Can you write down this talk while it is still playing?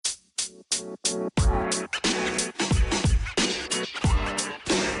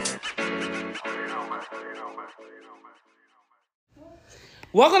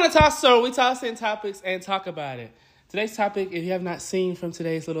Welcome to Toss Store. We toss in topics and talk about it. Today's topic, if you have not seen from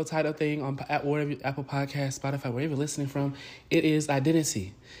today's little title thing on wherever Apple Podcasts, Spotify, wherever you're listening from, it is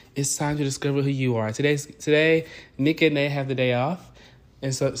identity. It's time to discover who you are. Today, Nick and Nate have the day off,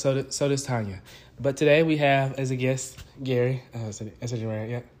 and so does Tanya. But today we have as a guest Gary. I said it right,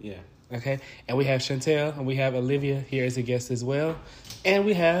 yeah. Yeah. Okay, and we have Chantel, and we have Olivia here as a guest as well, and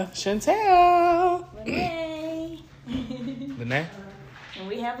we have Chantel. Lene. Lene? And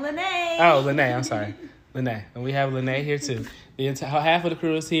we have Lene. Oh, Lene, I'm sorry. Lene. And we have Lene here too. The entire half of the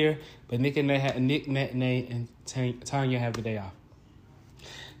crew is here, but Nick, Nate, and Tanya have the day off.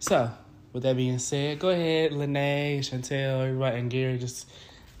 So, with that being said, go ahead, Lene, Chantel, everybody, and Gary, just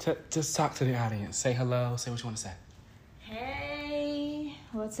talk to the audience. Say hello, say what you want to say. Hey.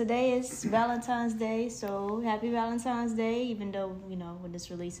 Well, today is Valentine's Day, so happy Valentine's Day, even though, when this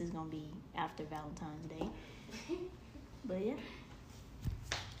release is going to be after Valentine's Day. But yeah.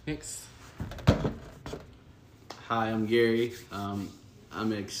 Next. Hi, I'm Gary. I'm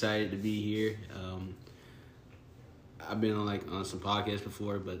excited to be here. I've been on some podcasts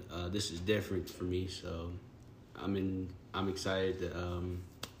before, but this is different for me. So I'm excited to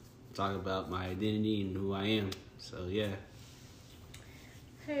talk about my identity and who I am. So yeah.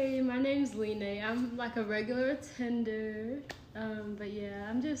 Hey, my name's Lene. I'm like a regular attender, but yeah,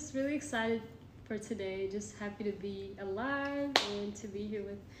 I'm just really excited for today. Just happy to be alive and to be here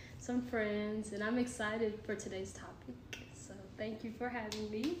with some friends, and I'm excited for today's topic. So thank you for having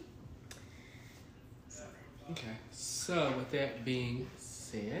me. Okay, so with that being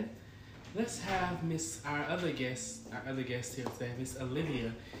said, let's have our other guest here today, Miss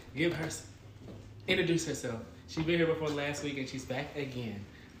Olivia, introduce herself. She's been here before last week, and she's back again.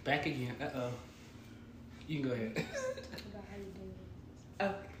 You can go ahead.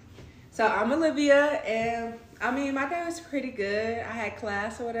 Okay. So I'm Olivia, and my day was pretty good. I had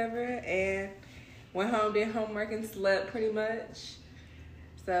class or whatever, and went home, did homework, and slept pretty much.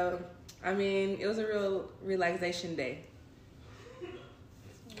 So, it was a real relaxation day.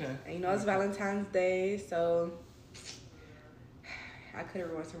 Okay. And, it's Valentine's Day, so I could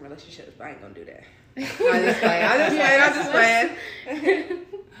have ruined some relationships, but I ain't gonna do that. I'm just playing.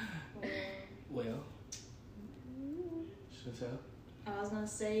 Well, Chantel? I was going to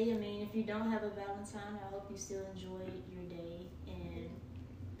say, if you don't have a Valentine, I hope you still enjoyed your day and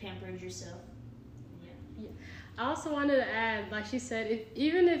pampered yourself. Yeah. I also wanted to add, like she said,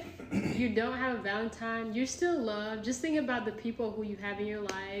 even if you don't have a Valentine, you're still loved. Just think about the people who you have in your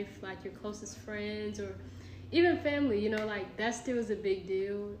life, like your closest friends or even family, that still is a big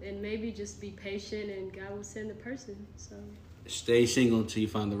deal. And maybe just be patient and God will send the person. So Stay single until you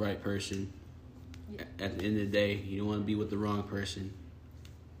find the right person. Yeah. At the end of the day, you don't want to be with the wrong person.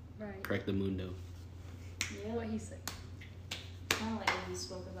 Right. Correct the mundo. Yeah. What he said. Kind of like what we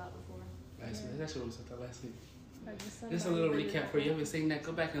spoke about before. That's what we talked about last week. Like Just a little recap for you. You haven't seen that,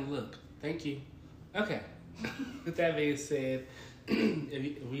 go back and look. Thank you. Okay. With that being said,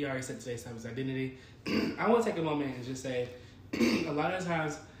 we already said today's topic is identity. I want to take a moment and just say, a lot of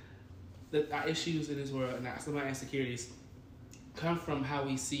times, our issues in this world and some of our insecurities come from how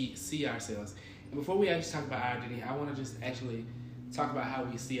we see ourselves. And before we actually talk about our identity, I want to just actually talk about how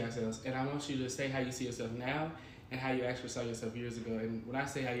we see ourselves. And I want you to say how you see yourself now and how you actually saw yourself years ago. And when I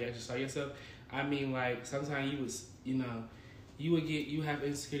say how you actually saw yourself, I mean like sometimes you have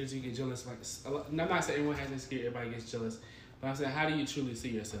insecurities, you get jealous. I'm not saying everyone has insecurity, everybody gets jealous. But I'm saying, how do you truly see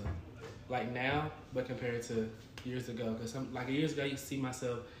yourself? Like now, but compared to years ago. Because years ago, I used to see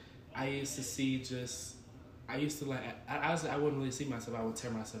myself, I wouldn't really see myself, I would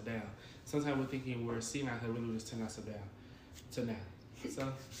tear myself down. Sometimes we're thinking we're seeing ourselves, really just tear ourselves down. To now.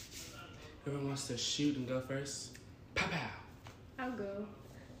 So, whoever wants to shoot and go first? Pow pow. I'll go.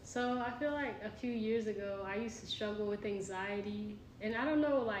 So I feel like a few years ago, I used to struggle with anxiety. And I don't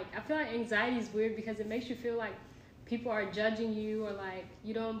know, I feel like anxiety is weird because it makes you feel like people are judging you or like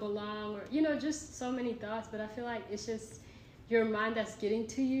you don't belong or, just so many thoughts. But I feel like it's just your mind that's getting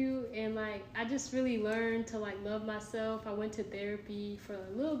to you. And I just really learned to love myself. I went to therapy for a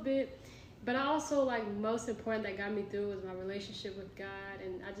little bit. But I also, most important that got me through was my relationship with God,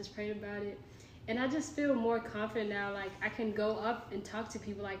 and I just prayed about it. And I just feel more confident now. I can go up and talk to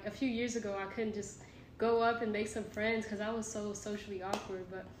people. A few years ago, I couldn't just go up and make some friends because I was so socially awkward.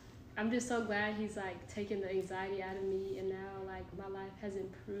 But I'm just so glad he's, taking the anxiety out of me, and now, my life has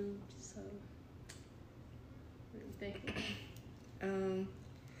improved. So, really thank you.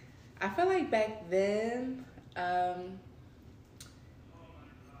 I feel like back then,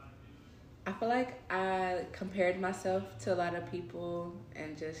 I feel like I compared myself to a lot of people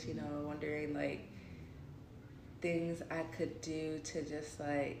and just, wondering like things I could do to just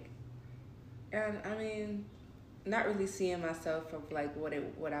like, and I mean, not really seeing myself of like what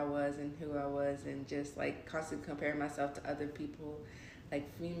I was and who I was, and just like constantly comparing myself to other people,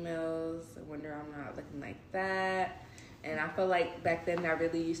 like females. I wonder I'm not looking like that. And I feel like back then I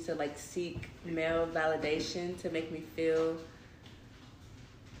really used to like seek male validation to make me feel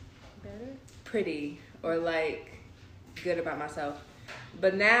Better? pretty or like good about myself.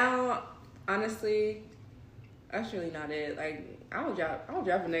 But now, honestly, that's really not it. Like I'll drop a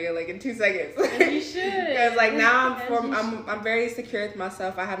nigga like in 2 seconds. And you should. Because like now I'm very secure with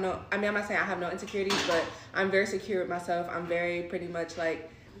myself. I'm not saying I have no insecurities, but I'm very secure with myself. I'm very pretty much like,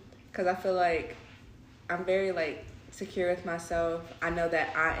 because I feel like I'm very like secure with myself. I know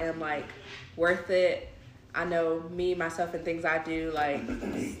that I am like worth it. I know me, myself, and things I do. Like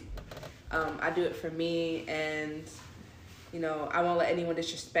I do it for me, and I won't let anyone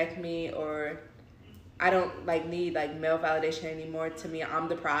disrespect me, or I don't like need like male validation anymore. To me, I'm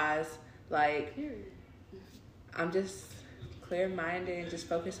the prize. Like I'm just clear-minded and just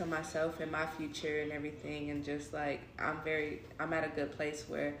focus on myself and my future and everything, and just like I'm at a good place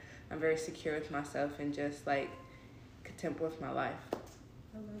where I'm very secure with myself and just like content with my life.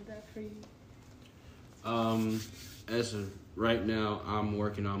 I love that for you. As of right now, I'm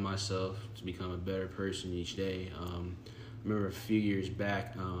working on myself to become a better person each day. I remember a few years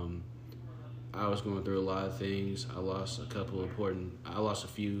back, I was going through a lot of things. I lost a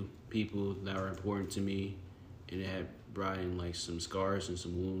few people that were important to me, and it had brought in like some scars and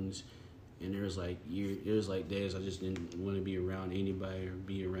some wounds. And it was like days I just didn't want to be around anybody or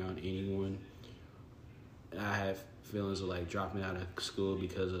be around anyone. I had feelings of like dropping out of school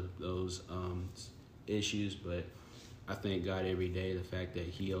because of those issues, but I thank God every day, the fact that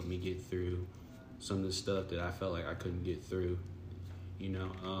He helped me get through some of the stuff that I felt like I couldn't get through.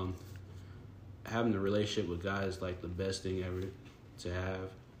 Having a relationship with God is like the best thing ever to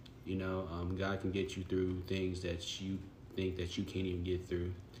have. God can get you through things that you think that you can't even get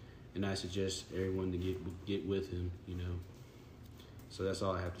through, and I suggest everyone to get with Him. So that's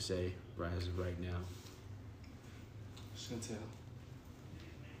all I have to say as of right now. Chantel.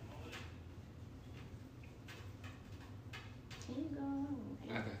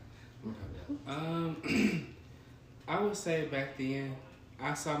 Okay. I would say back then,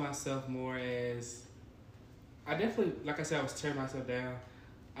 I saw myself more as, I definitely, like I said, I was tearing myself down.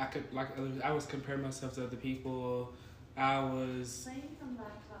 I was comparing myself to other people. I was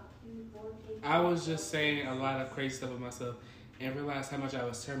just saying a lot of crazy stuff with myself, and realized how much I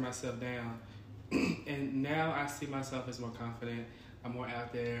was tearing myself down. And now I see myself as more confident. I'm more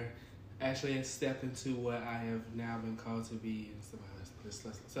out there. Actually, I stepped into what I have now been called to be, and stuff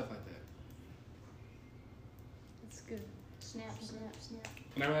like that. That's good. Snap.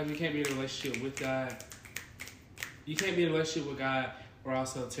 And I realize you can't be in a relationship with God. You can't be in a relationship with God or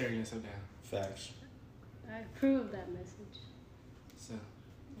also tearing yourself down. Facts. I approve of that message. So,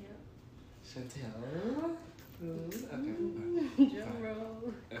 Yep. Chantel. Okay. Drum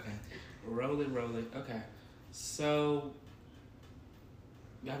roll. Okay. Roll it. Okay. So,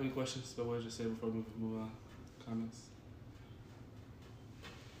 you have any questions about what I just said before we move on? Comments?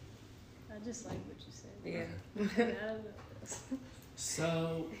 I just like what you said. Yeah.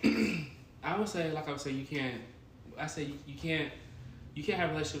 So, I would say, you can't have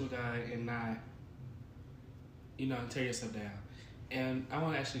a relationship with God and not, tear yourself down. And I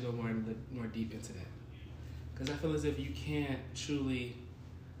want to actually go more deep into that. Because I feel as if you can't truly,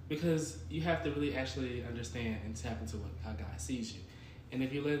 because you have to really actually understand and tap into how God sees you. And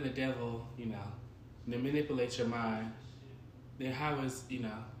if you're letting the devil, manipulate your mind, then how is, y'all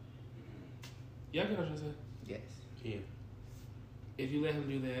get what I'm trying to say? Yes. Yeah. If you let him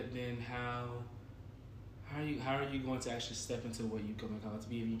do that, then how are you going to actually step into what you're going to call it to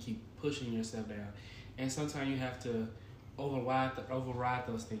be if you keep pushing yourself down? And sometimes you have to override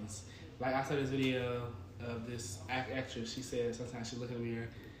those things. Like I saw this video of this actress. She said sometimes she look in the mirror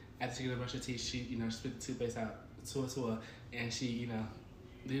after she gets a brush her teeth. She spit the toothpaste out to her, and she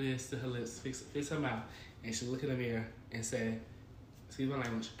do this to her lips, fix her mouth, and she look in the mirror and say, excuse my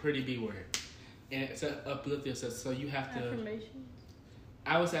language, pretty B word, and to uplift yourself. So you have to. Affirmation.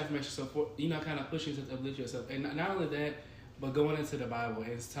 I would say affirmation. So for kind of pushing to uplift yourself, and not only that, but going into the Bible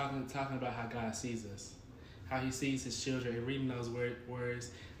and it's talking about how God sees us, how He sees His children, and reading those words.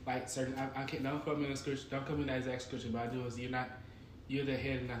 Like certain, I can't, don't quote me in the scripture, don't quote me in the exact scripture, but I do is you're the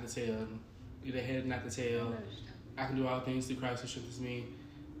head and not the tail. You're the head and not the tail. I can do all things through Christ who strengthens me.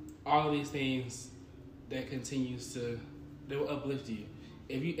 All of these things that they will uplift you.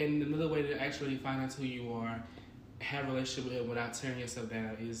 if you and another way to actually find out who you are, have a relationship with Him without tearing yourself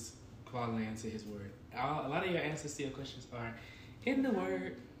down is falling into His Word. A lot of your answers to your questions are in the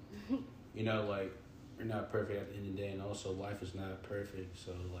Word. You know, like, we're not perfect at the end of the day, and also life is not perfect.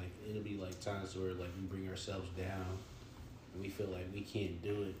 So, like, it'll be, like, times where, like, we bring ourselves down, and we feel like we can't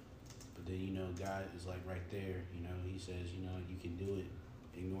do it. But then, you know, God is, like, right there. You know, He says, you know, you can do it.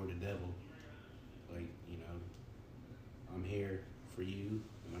 Ignore the devil. Like, you know, I'm here for you,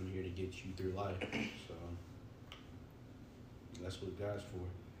 and I'm here to get you through life. So, that's what God's for.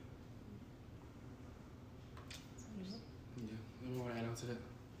 Yeah, any more add on to that?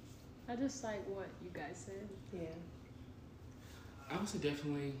 I just like what you guys said. Yeah. I would say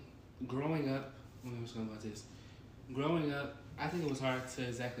definitely growing up. When I was talking about this, growing up, I think it was hard to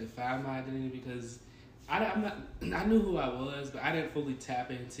exactly find my identity because I knew who I was, but I didn't fully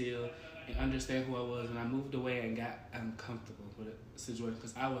tap into and understand who I was. And I moved away and got uncomfortable with the situation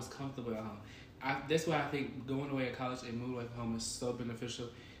because I was comfortable at home. That's why I think going away at college and moving away from home is so beneficial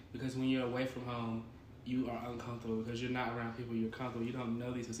because when you're away from home, you are uncomfortable because you're not around people you're comfortable. You don't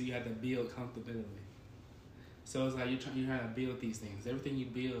know these things, so you have to build comfortability. So it's like you're trying to build these things. Everything you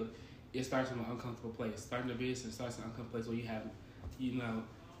build, it starts from an uncomfortable place. Starting a business starts in an uncomfortable place where you have, you know.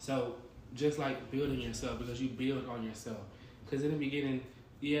 So just like building yourself because you build on yourself. Because in the beginning,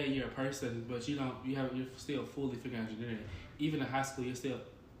 yeah, you're a person, but you're still fully figuring out your identity. Even in high school, you're still,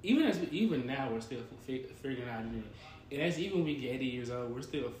 even now, we're still figuring out identity. And as even when we get 80 years old, we're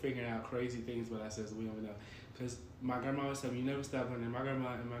still figuring out crazy things about ourselves we don't even know. Because my grandma always told me, you never stop learning. My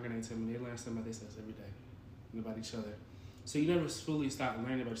grandma and my granddad tell me they learn something about themselves every day and about each other. So you never fully stop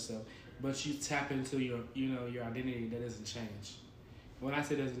learning about yourself, but you tap into your identity that doesn't change. When I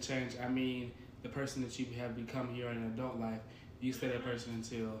say doesn't change, I mean the person that you have become here in adult life. You stay that person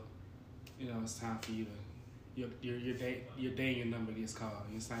until, it's time for you to your day and your number gets called.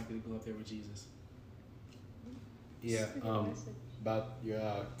 It's time for you to go up there with Jesus. Yeah, about your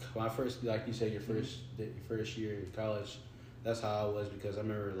my first, like you said, your first year in college. That's how I was because I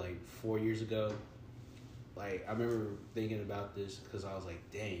remember like 4 years ago. Like I remember thinking about this because I was like,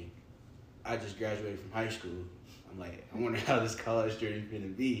 dang, I just graduated from high school. I'm like, I wonder how this college journey is gonna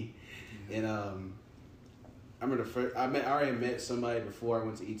be. And I remember I already met somebody before I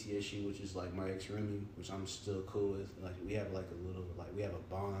went to ETSU, which is like my ex roomie, which I'm still cool with. Like we have like we have a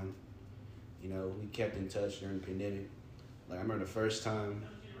bond. We kept in touch during the pandemic. Like I remember the first time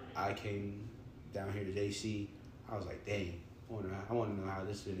I came down here to JC, I was like, dang, I want to know how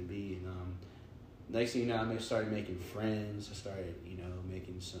this is gonna be. And next thing you know, I started making friends. I started,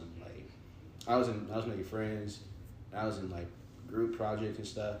 making some I was making friends. I was in like group projects and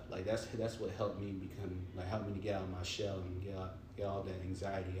stuff. Like that's what helped me helped me to get out of my shell and get all that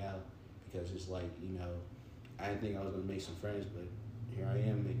anxiety out. Because it's like, I didn't think I was gonna make some friends, but here I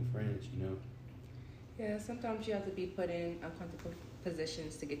am making friends. Yeah, sometimes you have to be put in uncomfortable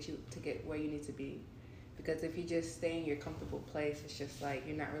positions to get where you need to be. Because if you just stay in your comfortable place, it's just like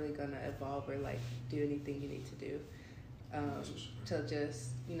you're not really gonna evolve or like do anything you need to do. To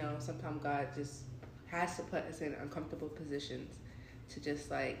just, sometimes God just has to put us in uncomfortable positions to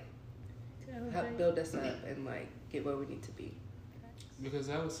just like help build us up and like get where we need to be. Because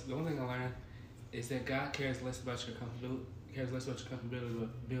that was the only thing I learned is that God cares less about your comfortability,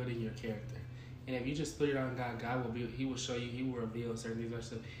 but building your character. And if you just put it on God, God will build. He will show you. He will reveal certain things about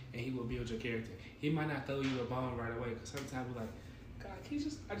yourself, and He will build your character. He might not throw you a bone right away, because sometimes we're like, God,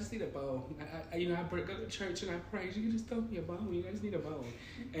 I just need a bone. I go to church and I pray. You can just throw me a bone. I just need a bone,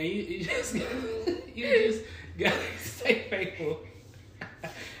 and you just gotta stay faithful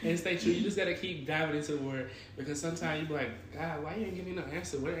and stay true. You just gotta keep diving into the Word, because sometimes you be like, God, why you ain't giving me no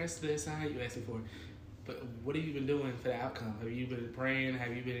answer? What answer to that sign you asking for? But what have you been doing for the outcome? Have you been praying?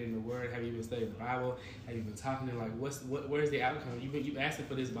 Have you been in the Word? Have you been studying the Bible? Have you been talking to where's the outcome? You asking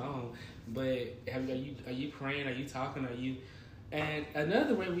for this bone, but are you praying? Are you talking? Are you? And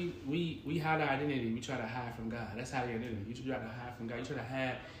another way we hide our identity. We try to hide from God. That's how your identity. You try to hide from God. You try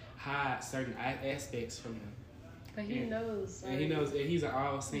to hide certain aspects from Him. But He knows. And He knows. And He's an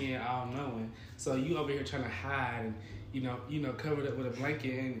all-seeing, all-knowing. So you over here trying to hide and. Covered up with a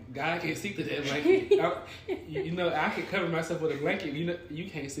blanket, and God can't see through that blanket. I can cover myself with a blanket. You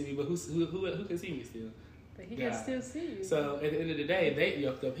can't see me, but who can see me still? But He can still see you. So at the end of the day,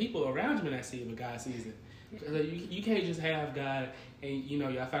 the people around you may not see it, but God sees it. Yeah. You can't just have God and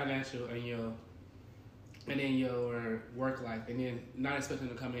your financial and then your work life, and then not expect Him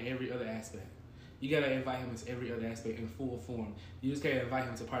to come in every other aspect. You gotta invite Him into every other aspect in full form. You just can't invite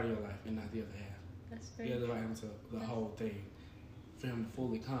Him to part of your life and not the other half. You have to invite Him to the whole thing for Him to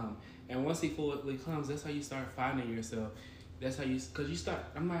fully come. And once He fully comes, that's how you start finding yourself. That's how you, because you start.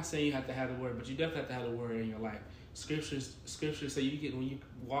 I'm not saying you have to have the word, but you definitely have to have the word in your life. Scriptures. So you get, when you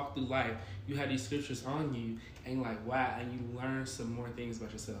walk through life, you have these scriptures on you, and you're like, wow, and you learn some more things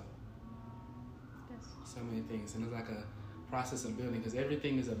about yourself. Yes. So many things, and it's like a process of building, because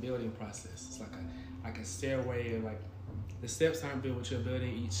everything is a building process. It's like a stairway, and like the steps aren't built with your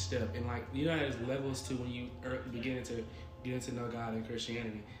building each step, and like you know, there's levels to when you beginning to get to know God and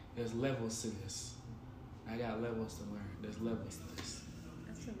Christianity. There's levels to this. I got levels to learn. There's levels to this.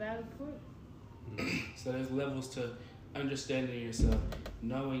 That's a valid point. So there's levels to understanding yourself,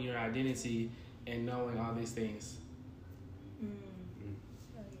 knowing your identity, and knowing all these things. Oh,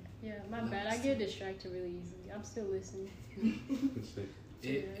 yeah, my bad. I get distracted really easily. I'm still listening.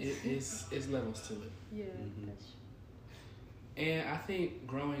 It's levels to it. Yeah. Mm-hmm. And I think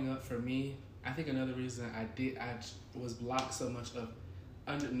growing up for me, I think another reason I was blocked so much of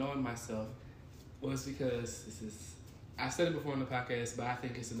knowing myself was because I said it before on the podcast, but I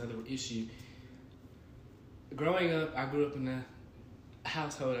think it's another issue. Growing up, I grew up in a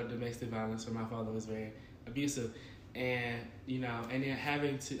household of domestic violence where my father was very abusive, and and then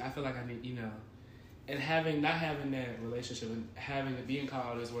I feel like I need, and not having that relationship and being called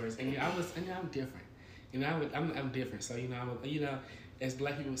all those words, and I'm different, I'm different, so as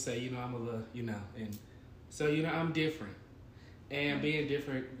black people say, I'm a little, and so I'm different, and being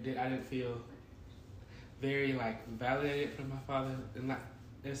different, I didn't feel very like validated from my father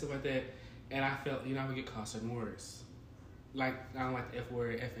and stuff like that. And I felt, I would get called certain words. Like, I don't like the F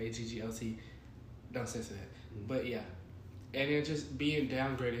word, FAGGLT. Don't censor that. Mm-hmm. But yeah. And then just being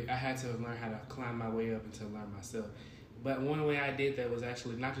downgraded, I had to learn how to climb my way up and to learn myself. But one way I did that was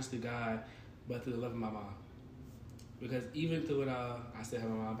actually not just through God, but through the love of my mom. Because even through it all, I still have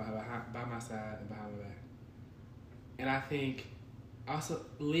my mom by my side and behind my back. And I think also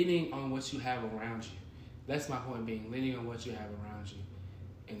leaning on what you have around you. That's my point being, leaning on what you have around you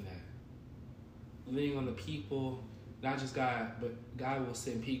in that. Leaning on the people, not just God, but God will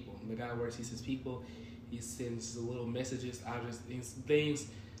send people. When God works, He sends people. He sends little messages, things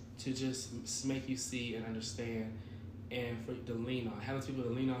to just make you see and understand, and for you to lean on. Having people to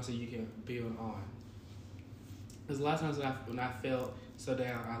lean on so you can build on. Because a lot of times when I felt so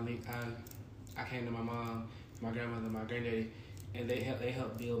down, I came to my mom, my grandmother, my granddaddy, and they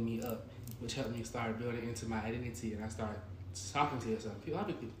helped build me up, which helped me start building into my identity, and I started talking to yourself. A lot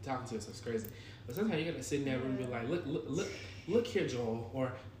of people talking to yourself is crazy. But sometimes you gotta sit in that room and be like, look here, Joel,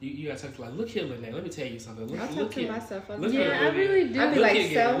 or you gotta talk to like, look here, Lynette. Let me tell you something. I talk to myself. I really do. I be like,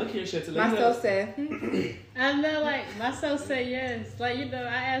 look here, Chantel. My self said. I know, like my self say yes. Like I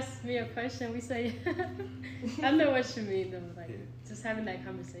asked me a question, we say. I know what you mean though. Like just having that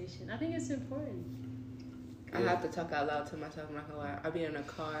conversation. I think it's important. I have to talk out loud to myself. I'm not gonna lie. I'll be in a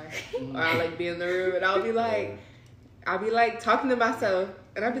car or I like be in the room, and I'll be like talking to myself,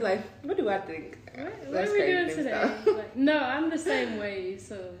 and I'll be like, what do I think? What are we doing today? Like, no, I'm the same way.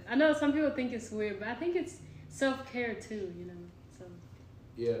 So I know some people think it's weird, but I think it's self-care too. So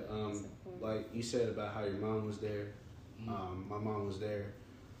yeah, like you said about how your mom was there. My mom was there.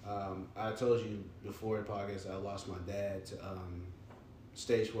 I told you before the podcast I lost my dad to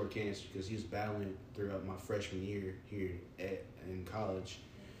stage 4 cancer because he was battling throughout my freshman year here in college.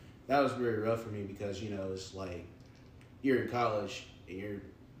 That was very rough for me because it's like you're in college and your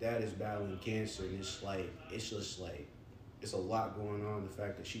dad is battling cancer, and it's a lot going on. The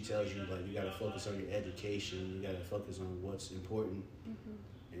fact that she tells you like you got to focus on your education, you got to focus on what's important,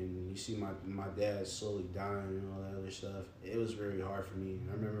 and you see my dad slowly dying and all that other stuff. It was very hard for me.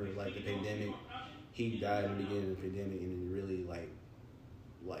 I remember like the pandemic. He died in the beginning of the pandemic, and it really like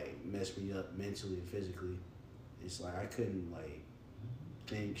messed me up mentally and physically. It's like I couldn't like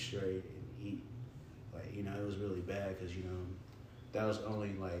think straight and eat. Like it was really bad because that was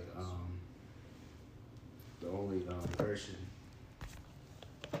only like the only person.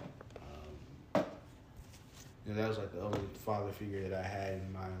 That was like the only father figure that I had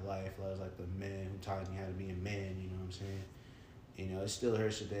in my life. That was like the man who taught me how to be a man. You know what I'm saying? It still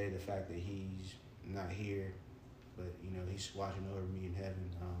hurts today the fact that he's not here, but he's watching over me in heaven.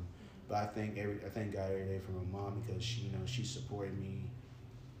 But I thank God every day for my mom because she supported me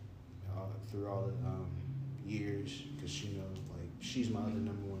through all the years because she's my other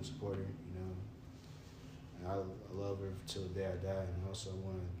number one supporter. And I love her till the day I die. And I also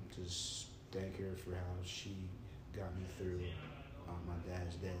want to just thank her for how she got me through my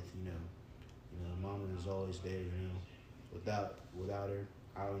dad's death. Mama is always there. Without her,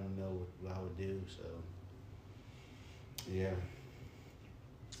 I don't know what I would do. So yeah.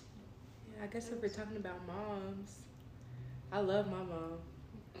 I guess if we're talking about moms, I love my mom.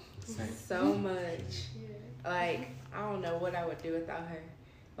 So much. Yeah. Like, I don't know what I would do without her.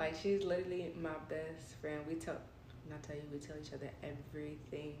 Like, she's literally my best friend. We tell each other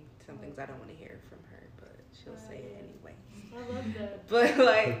everything. Some things I don't want to hear from her, but she'll say it anyway. I love that. But,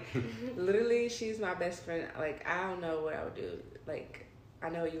 like, literally, she's my best friend. Like, I don't know what I would do. Like, I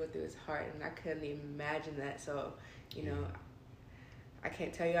know what you went through is hard, and I couldn't imagine that. So, you know, I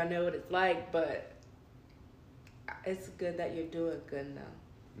can't tell you I know what it's like, but it's good that you're doing good now.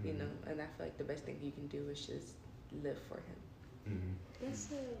 You know, and I feel like the best thing you can do is just live for him.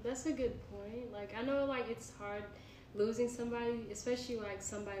 That's a good point. Like, I know, like, it's hard losing somebody, especially like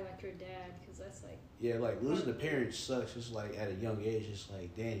somebody like your dad, because that's like like losing a parent sucks. It's like at a young age, it's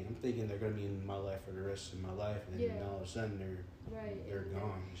like, dang, I'm thinking they're gonna be in my life for the rest of my life, and then all of a sudden they're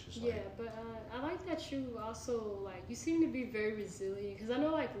gone. It's just like, but I like that you also, like, you seem to be very resilient, because I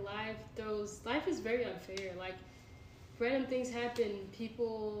know, like, life is very unfair. Like, random things happen,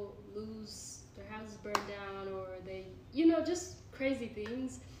 people lose their houses burned down, or they, just crazy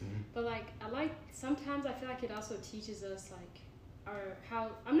things. But, like, sometimes I feel like it also teaches us, like,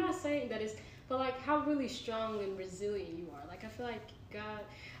 how, I'm not saying that it's, but, like, how really strong and resilient you are. Like, I feel like God,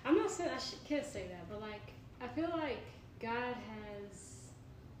 I'm not saying, can't say that, but, like, I feel like God has,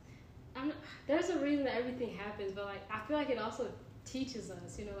 there's a reason that everything happens, but, like, I feel like it also teaches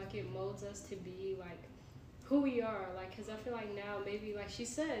us, like, it molds us to be, like, who we are. Like, because I feel like now, maybe, like she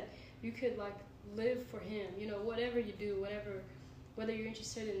said, you could, like, live for him, whatever you do, whether you're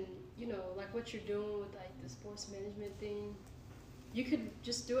interested in, like, what you're doing with, like, the sports management thing, you could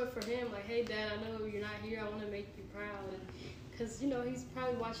just do it for him. Like, hey, Dad, I know you're not here, I want to make you proud, and because, he's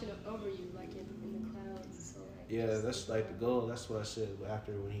probably watching over you, like, in the clouds. So, like, that's like the goal. That's what I said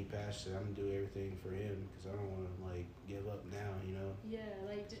after when he passed it. I'm gonna do everything for him because I don't want to, like, give up now. Yeah,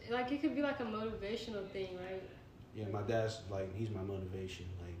 like it could be like a motivational thing, right? Yeah, my dad's like, he's my motivation,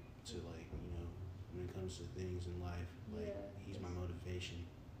 like, to, like, when it comes to things in life, like, he's my motivation.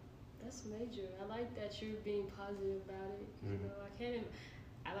 That's major. I like that you're being positive about it.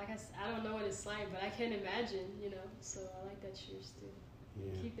 I don't know what it's like, but I can't imagine, so I like that you're still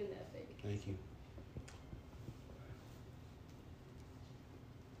keeping that faith. Thank you.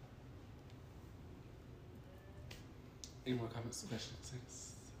 Any more comments,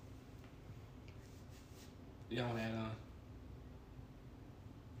 questions? Y'all want to add on?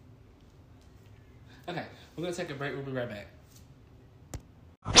 Okay, we're going to take a break. We'll be right back.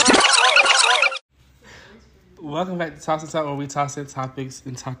 Welcome back to Toss and Talk, where we toss in topics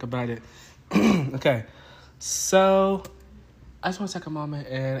and talk about it. Okay, so I just want to take a moment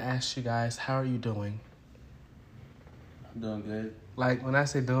and ask you guys, how are you doing? I'm doing good. Like, when I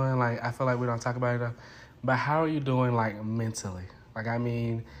say doing, like, I feel like we don't talk about it enough, but how are you doing, like, mentally? Like, I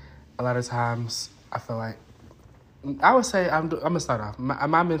mean, a lot of times I feel like, I would say, I'm going to start off.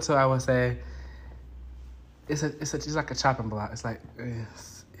 My mental, I would say, it's like a chopping block. It's like,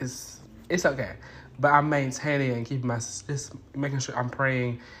 it's okay. But I'm maintaining and keeping just making sure I'm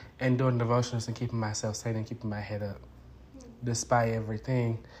praying and doing devotions and keeping myself sane and keeping my head up despite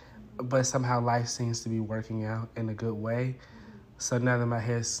everything. But somehow life seems to be working out in a good way. So now that my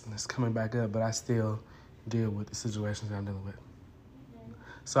head's coming back up, but I still deal with the situations that I'm dealing with.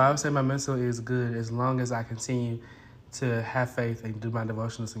 So I would say my mental is good as long as I continue to have faith and do my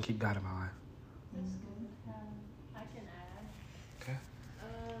devotions and keep God in my life. That's good. I can add. Okay.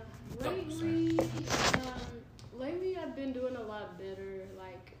 Lately I've been doing a lot better.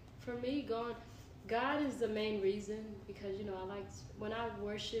 Like, for me, God is the main reason, because, I like when I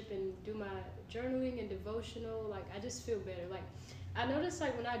worship and do my journaling and devotional, like, I just feel better. Like, I notice,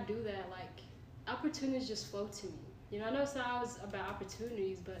 like, when I do that, like, opportunities just flow to me. I know it's not always about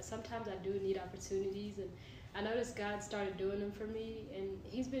opportunities, but sometimes I do need opportunities, and I noticed God started doing them for me, and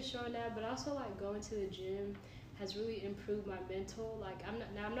he's been showing that. But also, like, going to the gym has really improved my mental. Like, I'm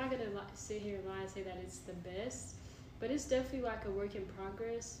not gonna sit here and lie and say that it's the best, but it's definitely, like, a work in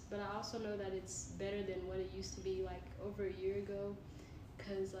progress. But I also know that it's better than what it used to be, like, over a year ago,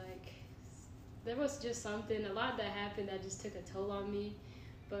 because, like, there was just a lot that happened that just took a toll on me.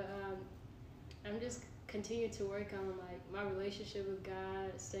 But I'm just continuing to work on, like, my relationship with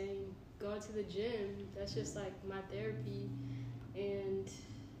God, going to the gym. That's just, like, my therapy. And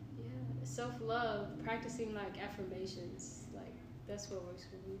self-love, practicing, like, affirmations, like, that's what works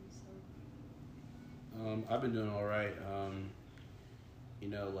for me. So I've been doing all right.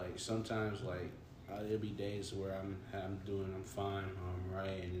 Like, sometimes, like, there'll be days where I'm fine, I'm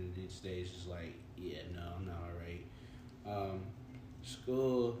right, and then these days it's like, I'm not all right.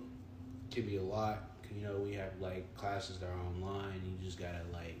 School can be a lot. We have, like, classes that are online. You just gotta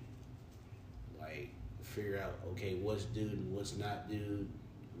like figure out, okay, what's due and what's not due,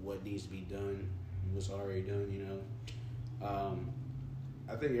 what needs to be done, what's already done. You know,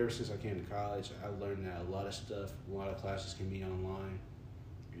 I think ever since I came to college, I learned that a lot of stuff, a lot of classes can be online.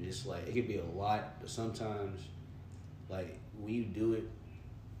 And it's like it could be a lot, but sometimes, like when you do it,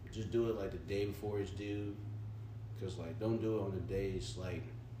 just do it like the day before it's due. Cause like don't do it on the days like,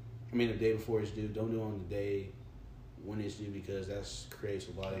 the day before it's due. Don't do it on the day when it's due because that creates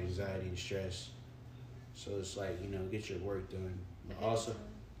a lot of anxiety and stress. So it's like, you know, get your work done. But also,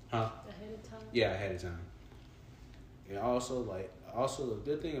 Ahead of time. Yeah, ahead of time. And also the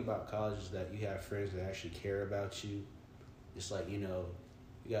good thing about college is that you have friends that actually care about you. It's like, you know,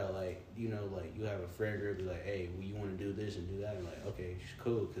 you gotta like, you know, like you have a friend group be like, hey, well, you want to do this and do that, and like, okay,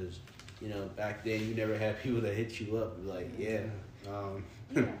 cool, because you know back then you never had people that hit you up like, yeah. Yeah. Oh,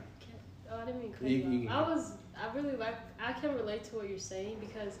 I didn't mean cut you off. I can relate to what you're saying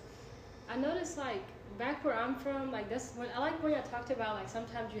because I noticed like back where I'm from, like that's when I like when I talked about like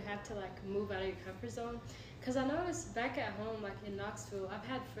sometimes you have to like move out of your comfort zone. Cause I noticed back at home, like in Knoxville, I've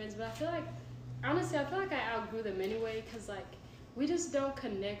had friends, but I feel like I outgrew them anyway. Cause like we just don't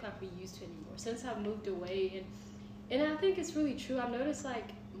connect like we used to anymore since I've moved away, and I think it's really true. I've noticed like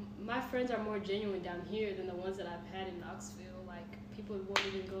my friends are more genuine down here than the ones that I've had in Knoxville. Like people won't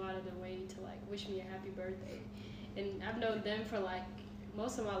even go out of their way to like wish me a happy birthday, and I've known them for like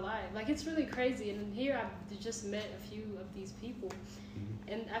most of my life. Like it's really crazy. And here I've just met a few of these people,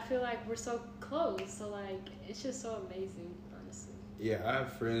 and I feel like we're so close. So like it's just so amazing, honestly. Yeah, I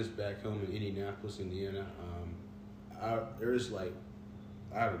have friends back home in Indianapolis, Indiana. I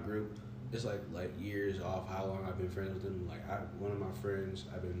have a group. It's like years off how long I've been friends with them. Like one of my friends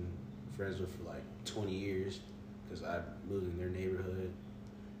I've been friends with for like 20 years because I moved in their neighborhood.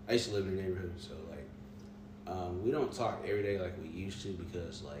 I used to live in their neighborhood, so like we don't talk every day like we used to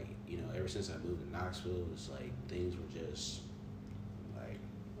because like, you know, ever since I moved to Knoxville, it's like things were just like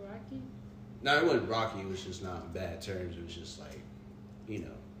Rocky? No, it wasn't rocky. It was just not in bad terms. It was just like, you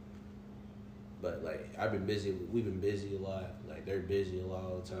know. But like I've been busy. We've been busy a lot. Like they're busy a lot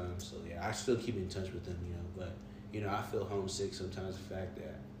all the time. So yeah, I still keep in touch with them. You know, but you know I feel homesick sometimes. The fact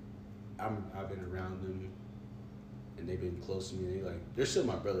that I've been around them, and they've been close to me. They're still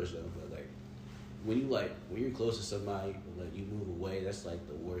my brothers though. But like when you're close to somebody, but like you move away, that's like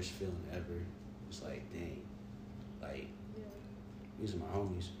the worst feeling ever. It's like dang, like these are my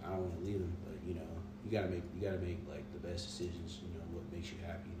homies. I don't want to leave them, but you know you gotta make like the best decisions. You know what makes you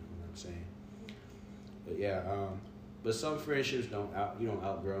happy. You know what I'm saying. But yeah, but some friendships you don't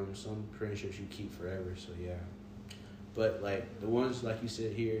outgrow them. Some friendships you keep forever. So yeah, but like the ones like you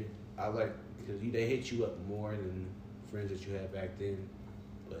said here, I like because they hit you up more than friends that you had back then.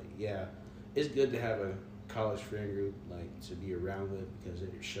 But yeah, it's good to have a college friend group like to be around with because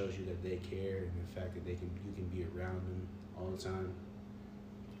it shows you that they care and the fact that you can be around them all the time.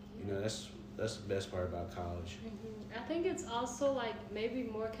 You know that's the best part about college. Mm-hmm. I think it's also like maybe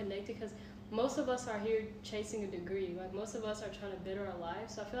more connected because most of us are here chasing a degree. Like most of us are trying to better our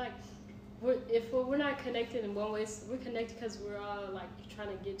lives. So I feel like we're not connected in one way, we're connected because we're all like trying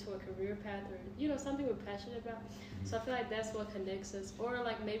to get to a career path or you know something we're passionate about. Mm-hmm. So I feel like that's what connects us. Or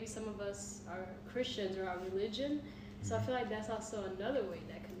like maybe some of us are Christians or our religion. Mm-hmm. So I feel like that's also another way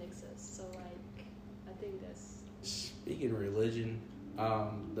that connects us. So like I think that's. Speaking of religion,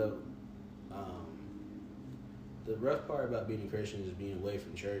 the rough part about being a Christian is being away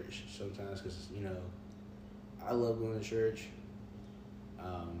from church sometimes because, you know, I love going to church.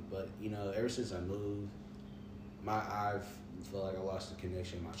 But, you know, ever since I moved, I feel like I lost the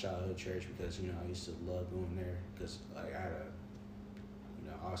connection with my childhood church because, you know, I used to love going there because, like, I had a, you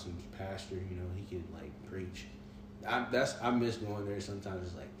know, awesome pastor, you know, he could, like, preach. I miss going there sometimes.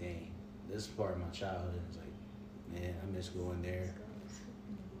 It's like, dang, this is part of my childhood. It's like, man, I miss going there.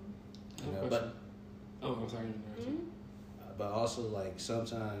 You know, but... Oh, I'm sorry. Mm-hmm. But also, like,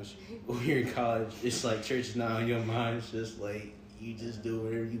 sometimes when you're in college, it's like church is not on your mind. It's just like you just do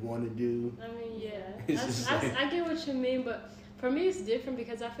whatever you want to do. I mean, yeah. I get what you mean, but for me, it's different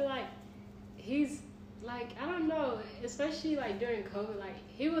because I feel like he's, like, I don't know, especially, like, during COVID, like,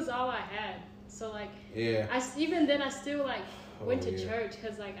 he was all I had. So, like, yeah. Even then, I still, like, went to church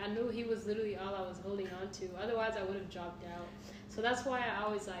because, like, I knew he was literally all I was holding on to. Otherwise, I would have dropped out. So that's why I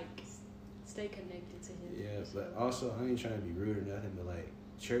always, like, stay connected to him. Yeah, but also I ain't trying to be rude or nothing, but like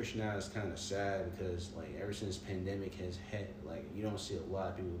church now is kind of sad because like ever since pandemic has hit, like you don't see a lot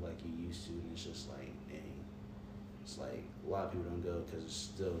of people like you used to, and it's just like dang, it's like a lot of people don't go because it's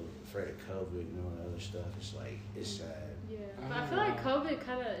still afraid of COVID and all that other stuff. It's like it's sad. Yeah, but I feel like COVID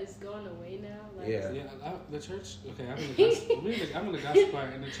kind of is going away now. Like, yeah. The church. Okay, I'm in the gospel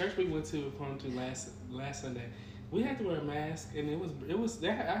choir, and the church we went to last Sunday. we had to wear a mask, and it was.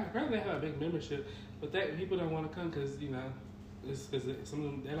 Apparently they have a big membership, but that people don't want to come because it's because some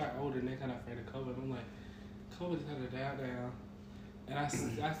of them they're like older and they're kind of afraid of COVID. I'm like, COVID is kind of down. And I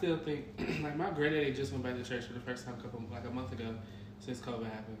still think, like, my granddaddy just went back to church for the first time a month ago since COVID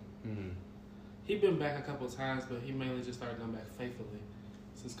happened. Mm-hmm. He'd been back a couple of times, but he mainly just started going back faithfully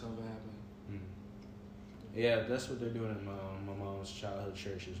since COVID happened. Mm-hmm. Yeah, that's what they're doing at my mom's childhood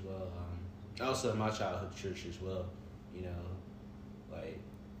church as well. Also, my childhood church as well. You know, like,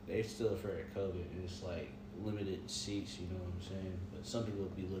 they're still afraid of COVID, and it's like limited seats, you know what I'm saying? But some people will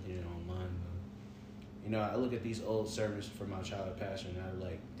be looking at it online, though. You know, I look at these old sermons from my childhood pastor, and I'm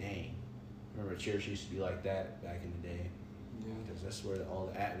like, dang, remember church used to be like that back in the day. Yeah. Because that's where all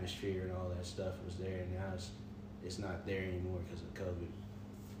the atmosphere and all that stuff was there, and now it's not there anymore because of COVID.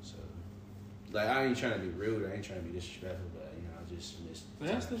 So, like, I ain't trying to be rude, I ain't trying to be disrespectful, but, you know, I just missed.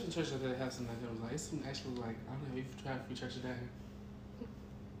 There's different churches that have something like that. It was like, it's some actually, like, I don't know, we've tried a few churches down here.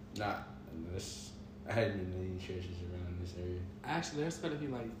 Nah, I hadn't been to any churches around this area. Actually, there's going to be,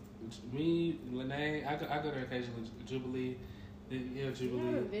 like, me, Lene, I go there occasionally. Jubilee, yeah, Jubilee.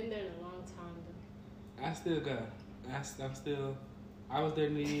 I've never been there in a long time, though. I still go. I was there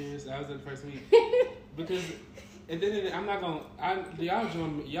New Year's. I was there the first week because, and then I'm not gonna.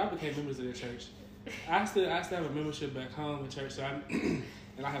 Y'all became members of the church. I still have a membership back home at church, so and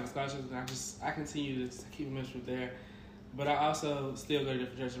I have a scholarship, and I continue to keep a membership there. But I also still go to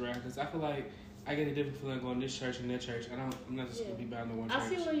different churches around because I feel like I get a different feeling going this church and that church. I'm not just gonna be bound to one church. I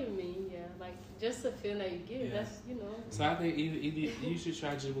see what you mean. Yeah, like just the feeling that you get. Yeah. That's So I think either you should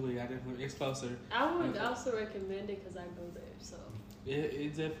try Jubilee. It's closer. I would also recommend it because I go there. So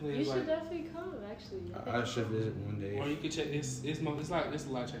it definitely. You is should like, definitely come. Actually, I should visit one day. Or you could check. It's a lot of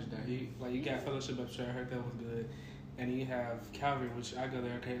churches down here. You got Fellowship up there. I heard that was good, and you have Calvary, which I go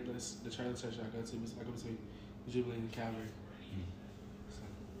there. Okay, that's the church I go to. I go between Jubilee and Calvary. So.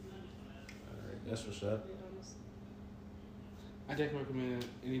 All right, that's what's up. I definitely recommend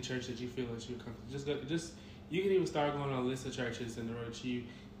any church that you feel that you're comfortable. Just you can even start going on a list of churches in the road that you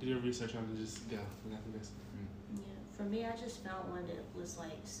do your research on and just go. And I think that's. Yeah, for me, I just found one that was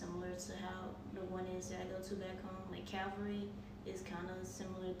like similar to how the one is that I go to back home. Like Calvary is kind of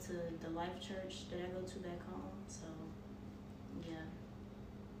similar to the Life Church that I go to back home. So, yeah,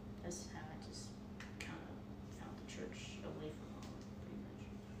 that's how I just kind of found the church away from home, pretty much.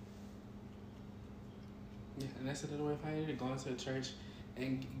 Yeah, and that's another way of finding it. Going to a church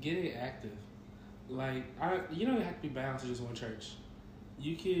and getting active. Like you don't have to be bound to just one church.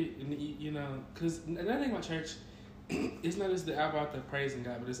 You could, because another thing about church, it's not just about the praising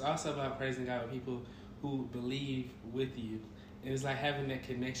God, but it's also about praising God with people who believe with you. And it's like having that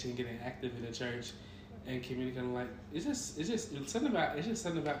connection, getting active in the church, and communicating. Like it's just something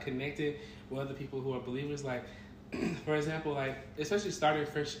about connecting with other people who are believers. Like, for example, like especially starting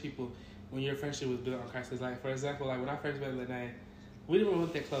friendship people when your friendship was built on Christ. It's like, for example, like when I first met Lene, we didn't really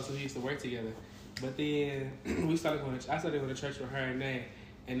look that close. We used to work together. But then I started going to church with her and Nay,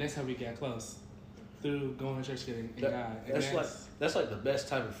 and that's how we got close through going to church together and God. And that's like the best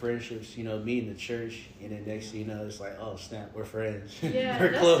type of friendships, meeting the church, and then next thing you know, it's like, oh snap, we're friends. Yeah,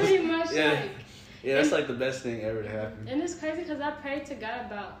 we're that's close. pretty much yeah, that's like the best thing ever to happen. And it's crazy because I prayed to God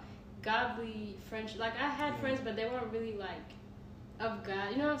about godly friendship. Like I had friends, but they weren't really like of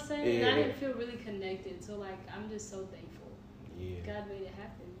God. You know what I'm saying? Yeah. And I didn't feel really connected. So like I'm just so thankful. Yeah. God made it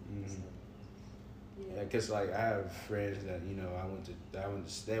happen. Mm-hmm. So. Yeah, cause like I have friends that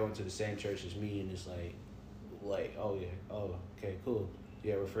they went to the same church as me, and it's like oh yeah, oh okay, cool,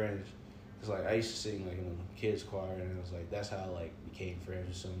 yeah, we're friends. It's like I used to sing like in a kids choir, and it was like that's how I like became friends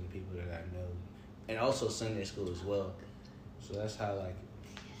with some of the people that I know, and also Sunday school as well. So that's how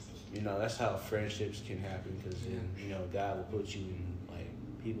that's how friendships can happen, because then God will put you in like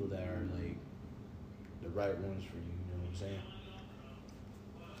people that are like the right ones for you. You know what I'm saying?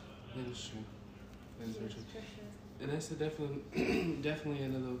 That is true. And that's definitely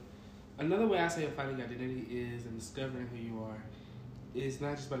another way I say of finding identity is and discovering who you are. It's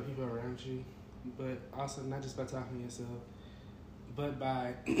not just by the people around you, but also not just by talking to yourself, but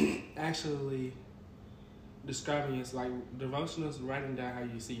by actually describing yourself. Like devotionals, writing down how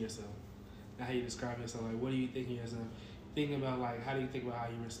you see yourself, and how you describe yourself. Like what do you think of yourself? Thinking about like how do you think about how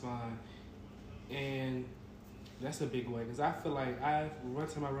you respond, and that's a big way, because I feel like one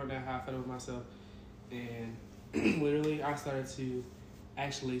time I wrote down how I felt with myself. And literally, I started to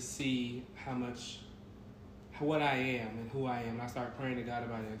actually see what I am and who I am. And I started praying to God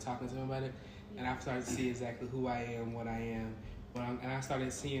about it and talking to Him about it. And I started to see exactly who I am, what I am. And I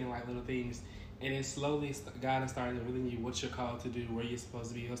started seeing like little things. And then slowly, God started revealing you what you're called to do, where you're supposed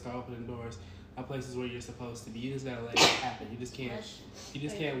to be. He'll start opening doors are places where you're supposed to be. You just gotta let it happen. You just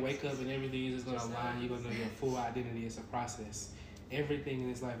can't wake up and everything is just gonna align. You're gonna know your full identity. It's a process. Everything in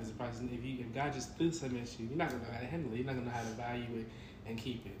this life is a process. If God just threw something at you, you're not gonna know how to handle it. You're not gonna know how to value it and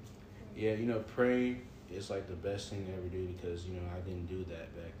keep it. Yeah, praying is like the best thing to ever do because, I didn't do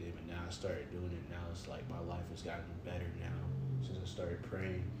that back then, but now I started doing it. Now it's like my life has gotten better now since I started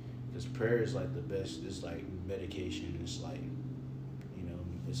praying. Because prayer is like the best, it's like medication. It's like,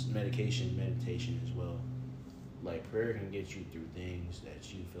 it's medication, meditation as well. Like prayer can get you through things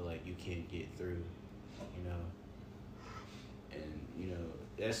that you feel like you can't get through, And,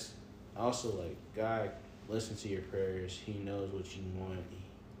 that's also like God listens to your prayers. He knows what you want.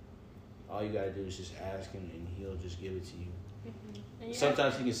 All you gotta do is just ask him and he'll just give it to you. Mm-hmm.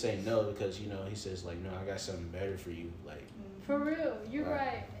 Sometimes he can say no because, he says like, no, I got something better for you. Like, for real, you're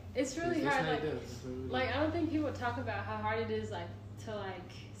right. It's really hard. Like I don't think people talk about how hard it is, like, to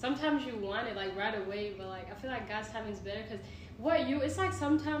like, sometimes you want it like right away, but like I feel like God's timing is better because it's like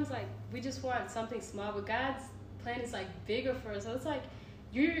sometimes like we just want something small, but God's plan is like bigger for us. So it's like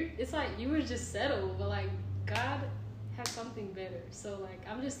you were just settled, but like God has something better. So like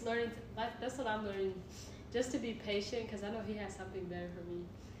I'm just learning. That's what I'm learning, just to be patient because I know He has something better for me.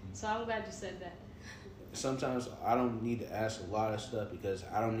 So I'm glad you said that. Sometimes I don't need to ask a lot of stuff because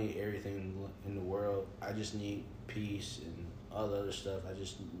I don't need everything in the world. I just need peace and all the other stuff. I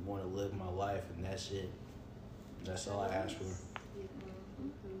just want to live my life and that's it. That's all I ask for.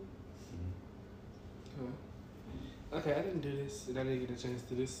 Okay, I didn't do this, and I didn't get a chance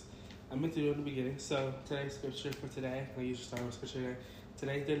to do this. I meant to do it in the beginning. So today's scripture for today, I usually start with scripture there.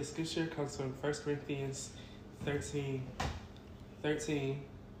 Today's daily scripture comes from 1 Corinthians 13,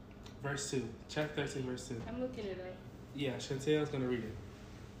 verse 2. Chapter 13, verse 2. I'm looking it up. Yeah, Chantel's going to read it.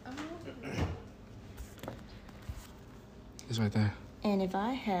 Oh. It's right there. And if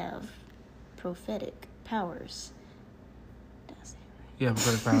I have prophetic powers, did I say it right? Yeah,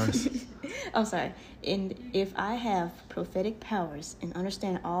 prophetic powers. Oh, sorry. And if I have prophetic powers and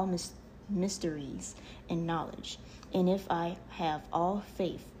understand all mysteries and knowledge, and if I have all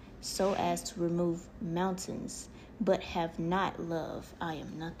faith so as to remove mountains, but have not love, I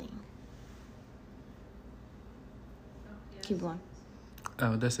am nothing. Oh, yes. Keep going.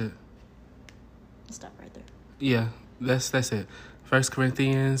 Oh, that's it. Stop right there. Yeah, that's it. 1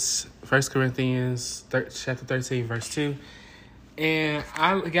 Corinthians chapter 13, verse 2. And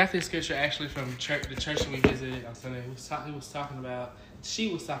I got this scripture actually from the church that we visited on Sunday.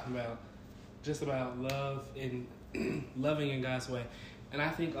 She was talking about just about love and loving in God's way. And I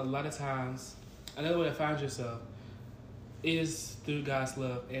think a lot of times, another way to find yourself is through God's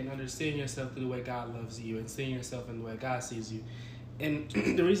love and understanding yourself through the way God loves you and seeing yourself in the way God sees you. And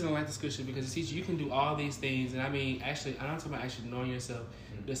the reason I like this scripture because it teaches you can do all these things. And I mean, actually, I'm not talking about actually knowing yourself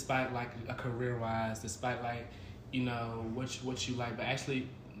despite like a career-wise, despite like, what you like, but actually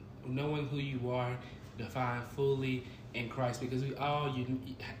knowing who you are defined fully in Christ because we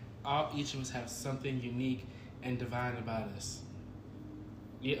each of us have something unique and divine about us.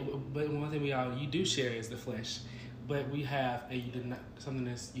 Yeah, but one thing you do share is the flesh, but we have something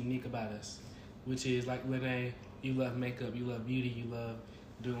that's unique about us, which is like Lene, you love makeup, you love beauty, you love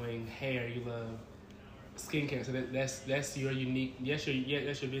doing hair, you love skincare. So that's your unique. That's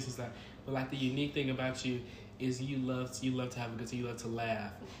your business side. But like the unique thing about you is you love to have a good time, you love to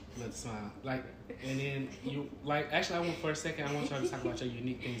laugh, you love to smile. Like, and then you like. Actually, I want y'all to talk about your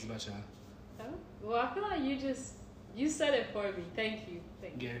unique things about y'all. Oh, well, I feel like you said it for me. Thank you.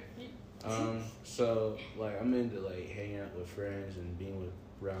 So like I'm into like hanging out with friends and being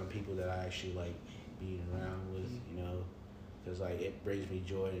around people that I actually like being around with, because like it brings me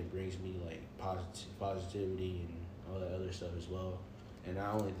joy and it brings me like positivity and all that other stuff as well. And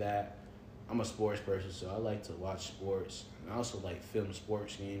not only that, I'm a sports person, so I like to watch sports. And I also like film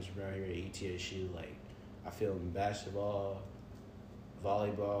sports games around here at ETSU. Like I film basketball,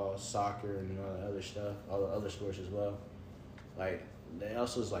 volleyball, soccer, and all the other stuff, all the other sports as well. Like that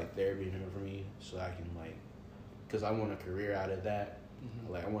also is like therapy for me, so I can like, because I want a career out of that.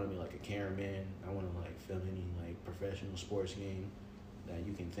 Mm-hmm. Like I want to be like a cameraman. I want to like film any like professional sports game that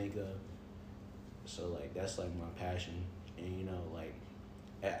you can think of. So like that's like my passion, and like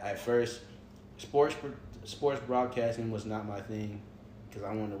at first, sports broadcasting was not my thing because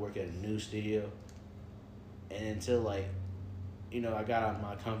I wanted to work at a news studio. And until like, I got out of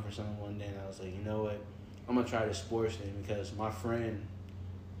my comfort zone one day and I was like, you know what, I'm gonna try the sports thing because my friend,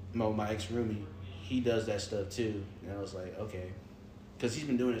 my ex-roomie, he does that stuff too. And I was like, okay. Because he's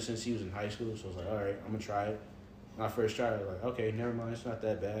been doing it since he was in high school, so I was like, all right, I'm going to try it. When I first tried it, I was like, okay, never mind, it's not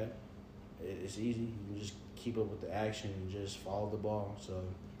that bad. It's easy. You can just keep up with the action and just follow the ball. So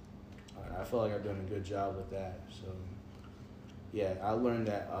I feel like I've done a good job with that. So, yeah, I learned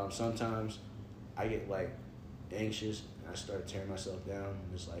that sometimes I get like anxious and I start tearing myself down.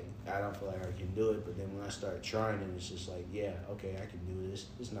 And it's like I don't feel like I can do it. But then when I start trying it, it's just like, yeah, okay, I can do this.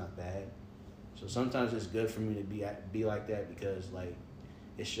 It's not bad. So sometimes it's good for me to be like that because like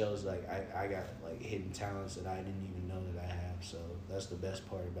it shows like I got like hidden talents that I didn't even know that I have. So that's the best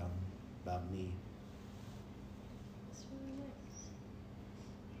part about me. That's really nice.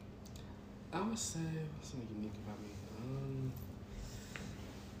 I would say what's something unique about me.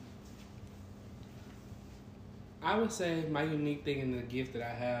 I would say my unique thing and the gift that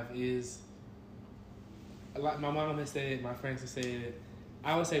I have is a lot. My mom has said it. My friends have said it.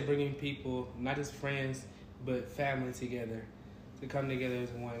 I would say bringing people, not just friends, but family together, to come together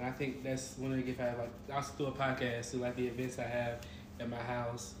as one. I think that's one of the gifts I have. Like, I also do a podcast, so like the events I have at my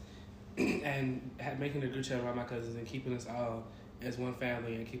house, and making a group chat around my cousins and keeping us all as one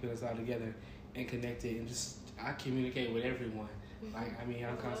family and keeping us all together and connected. And just I communicate with everyone. Like, I mean,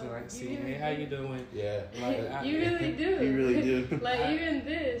 I'm constantly like, see, hey, how you doing? Yeah. Like, You really do. You really do. Like even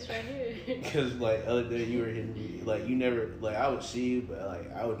this right here. Because like other day you were hitting me, like you never, like I would see you, but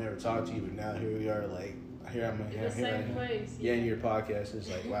like I would never talk to you. But now here we are, like here I'm In the same place. Yeah, in your podcast, it's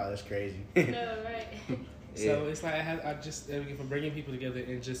like wow, that's crazy. No, right. So it's like I just for bringing people together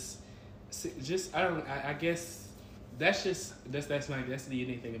and just I guess that's the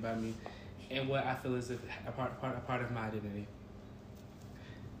unique thing about me, and what I feel is a part of my identity,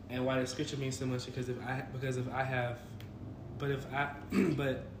 and why the scripture means so much because if I have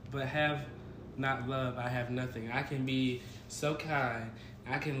not love, I have nothing. I can be so kind.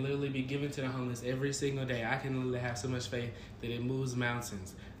 I can literally be giving to the homeless every single day. I can literally have so much faith that it moves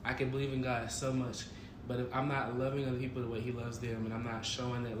mountains. I can believe in God so much. But if I'm not loving other people the way He loves them, and I'm not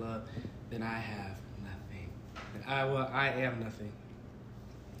showing that love, then I have nothing. And I am nothing.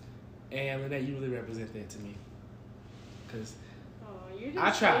 And Lynette, you really represent that to me. Because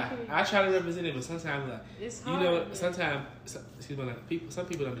I try to represent it, but sometimes like it's hard, Mm-hmm. you know what? Sometimes some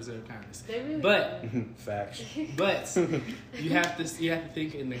people don't deserve kindness. They really But Facts. but you have to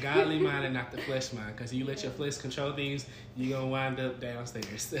think in the godly mind and not the flesh mind, because you let your flesh control things, you're gonna wind up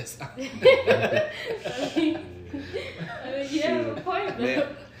downstairs. That's all. I mean, you have a point though.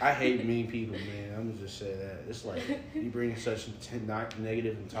 Man, I hate mean people, man. I'm gonna just say that. It's like you bring such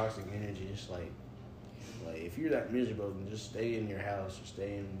negative and toxic energy. It's like if you're that miserable, then just stay in your house or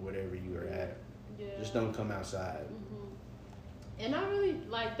stay in whatever you are at. Yeah. Just don't come outside. Mm-hmm. And I really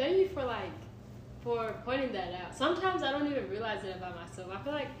thank you for pointing that out. Sometimes I don't even realize it about myself. I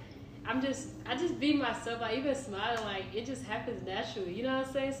feel like I just be myself. Like even smiling, like it just happens naturally. You know what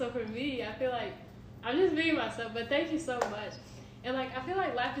I'm saying? So for me, I feel like I'm just being myself. But thank you so much. And like I feel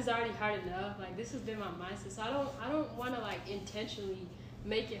like life is already hard enough. Like this has been my mindset. So I don't want to like intentionally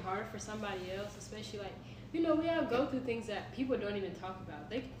make it hard for somebody else, especially like. We all go through things that people don't even talk about.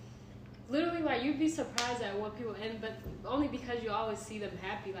 They literally, like, you'd be surprised at what people, but only because you always see them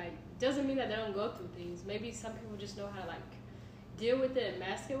happy, like, doesn't mean that they don't go through things. Maybe some people just know how to, like, deal with it and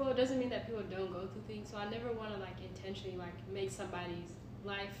mask it well. It doesn't mean that people don't go through things. So I never want to, like, intentionally, like, make somebody's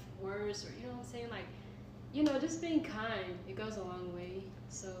life worse or, you know what I'm saying? Like, just being kind, it goes a long way.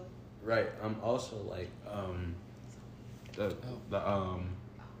 So. Right. I'm also, like,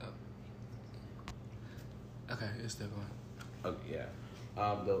 Okay, it's still going. Oh yeah.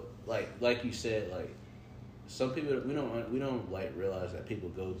 Like you said, like some people we don't like realize that people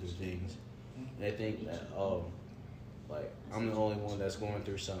go through things. And they think that like I'm the only one that's going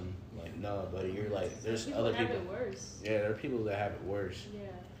through something. Like no, buddy, you're like there's other people. Have it worse. Yeah, there are people that have it worse. Yeah,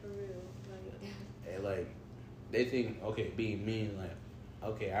 for real. And like they think being mean like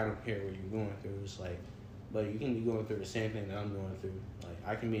okay I don't care what you're going through. It's like, but you can be going through the same thing that I'm going through. Like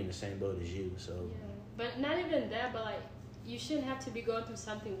I can be in the same boat as you. So. Yeah. But not even that, but like you shouldn't have to be going through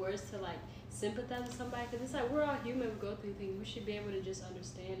something worse to like sympathize with somebody, because it's like we're all human, we go through things. We should be able to just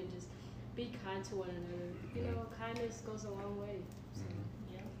understand and just be kind to one another. Kindness goes a long way. So,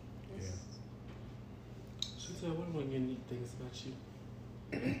 yeah. So what are one unique things about you?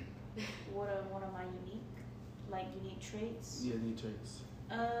 What are my unique traits? Yeah, unique traits.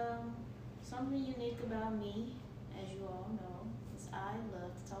 Something unique about me, as you all know, is I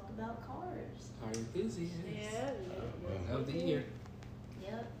love to talk about cars. Car enthusiast. Yeah. Of the year.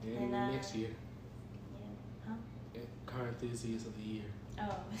 Yep. And next year. Yeah. Huh? Car enthusiast of the year.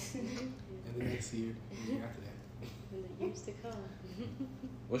 Oh. And the next year. And the year after that. In the years to come.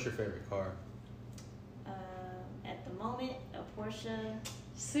 What's your favorite car? At the moment, a Porsche.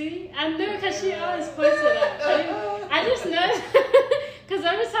 See, I knew because she always points it out. I just know because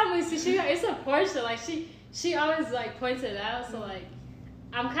every time we see it's a Porsche. Like she always like points it out. So like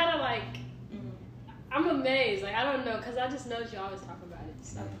I'm kind of like, I'm amazed. Like, I don't know, because I just know that you always talk about it.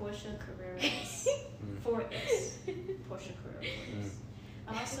 So. Porsche Carrera 4S. Porsche Carrera 4S.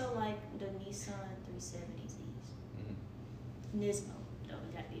 I also like the Nissan 370Zs. Nismo. No,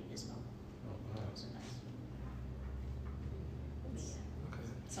 it got to be Nismo. Oh, wow. Those are nice. But yeah. Okay.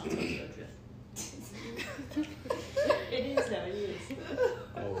 Sounds like a drift. It is though, it is.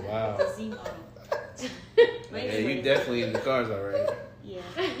 Oh, wow. The Z model. But Yeah, anyway, you definitely in the cars already. Yeah.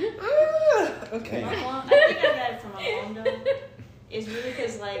 Okay. My mom, I think I got it from my mom though. It's really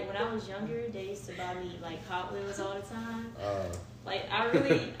because like when I was younger, they used to buy me like Hot Wheels all the time. Like I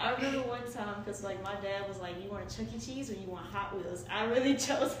remember one time because like my dad was like, "You want a Chuck E. Cheese or you want Hot Wheels?" I really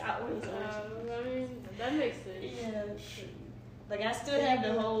chose Hot Wheels. I mean, that makes sense. Yeah. Like I still have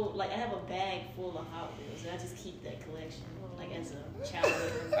the whole like I have a bag full of Hot Wheels and I just keep that collection like as a child.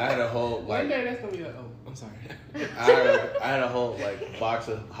 I had a whole One like day that's gonna be like, oh, I'm sorry. I had a whole like box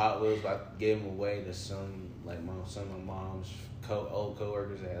of Hot Wheels, but I gave them away to some of my mom's old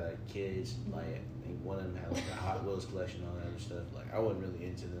coworkers that had like kids. Like I think one of them had like a Hot Wheels collection and all that other stuff. Like I wasn't really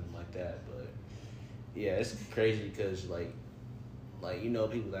into them like that, but yeah, it's crazy because like you know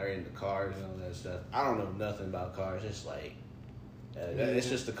people that are into cars and all that stuff. I don't know nothing about cars. It's like it's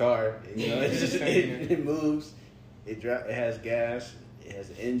just a car. You know, it's just it moves. It has gas. It has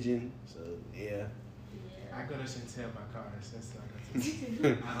an engine. So yeah. I go to Chantel by cars. That's what I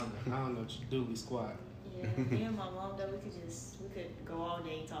go to. I don't know. Dooley squad. Yeah, me and my mom though we could go all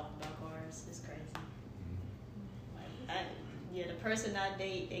day talking about cars. It's crazy. Like the person I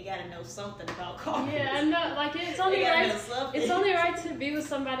date, they gotta know something about cars. Yeah, I know. Like it's only right. It's only right to be with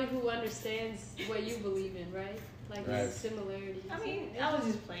somebody who understands what you believe in, right? Like there's similarities. I mean, I was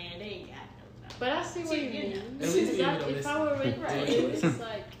just playing. They ain't got no. But I see what you mean. At least you Like, don't if I were with Right. you, it's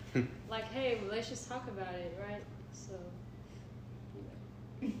like, hey, well, let's just talk about it, right? So.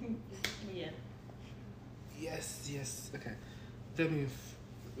 Yeah. Yes. Okay.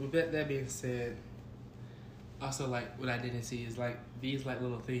 With that being said, also like what I didn't see is like these like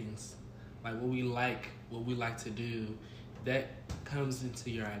little things, like what we like to do, that comes into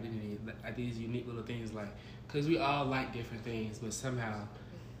your identity. Like these unique little things, like because we all like different things, but somehow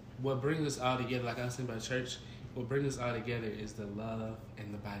what brings us all together, like I was saying about church, what brings us all together is the love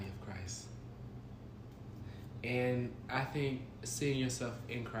and the body of Christ. And I think seeing yourself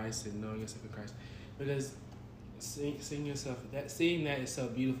in Christ and knowing yourself in Christ, because seeing that is so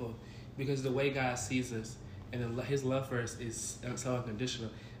beautiful, because the way God sees us and His love for us is so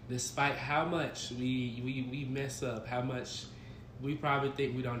unconditional. Despite how much we mess up, how much we probably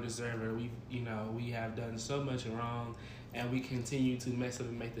think we don't deserve it, we have done so much wrong, and we continue to mess up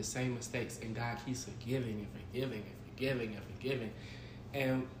and make the same mistakes, and God keeps forgiving and forgiving and forgiving and forgiving.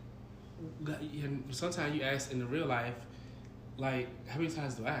 And sometimes you ask in the real life, like, how many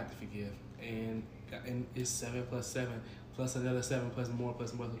times do I have to forgive? And it's 7 plus 7 plus another 7 plus more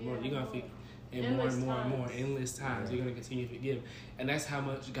plus more plus more. You're gonna forgive, and more and more and more, endless times. You're gonna continue to forgive, and that's how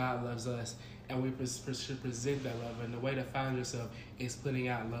much God loves us. And we should present that love. And the way to find yourself is putting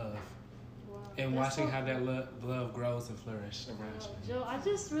out love. Wow. And That's watching so how that love grows and flourishes around you. Joe, I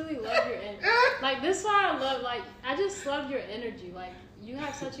just really love your energy. Like, this is why I love, like, I just love your energy. Like, you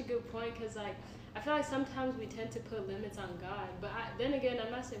have such a good point, because, like, I feel like sometimes we tend to put limits on God. But then again, I'm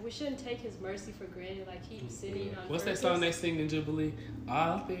not saying we shouldn't take His mercy for granted, like He's sitting on What's purpose. that song they sing in Jubilee?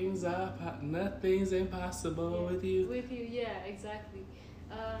 All things are, nothing's impossible with you. With you, yeah, exactly.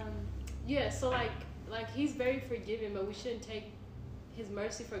 Yeah, so, like He's very forgiving, but we shouldn't take His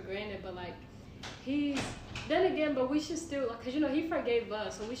mercy for granted. But, like, but we should still, because, He forgave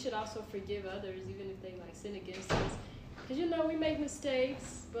us, so we should also forgive others, even if they, like, sin against us. Because, we make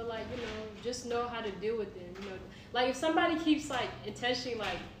mistakes, but, like, just know how to deal with them, Like, if somebody keeps, like, intentionally,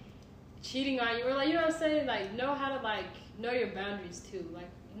 like, cheating on you, or, like, you know what I'm saying? Like, know how to, like, know your boundaries, too. Like,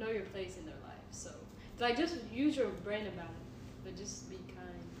 know your place in their life. So, like, just use your brain about it, but just be kind.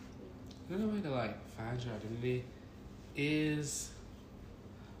 Another way to like find your identity is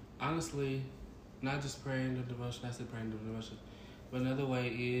honestly not just praying the devotion. I said praying the devotion, but another way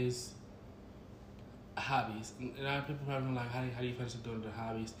is hobbies. And a lot of people probably like, how do you finish doing the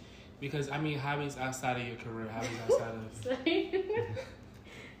hobbies? Because hobbies outside of your career, hobbies outside of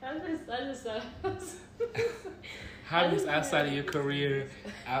hobbies outside of your career,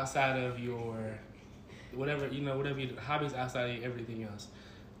 outside of your whatever you do, hobbies outside of everything else.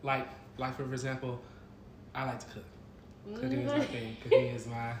 Like for example, I like to cook. Cooking is my thing. Cooking is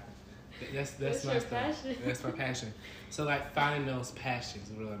my that's my stuff. Passion. That's my passion. So like finding those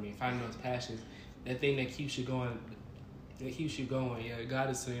passions, you know what I mean? Finding those passions, that thing that keeps you going. Yeah, God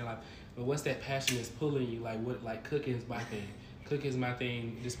is in your life. But what's that passion that's pulling you? Like what? Like cooking is my thing. Cook is my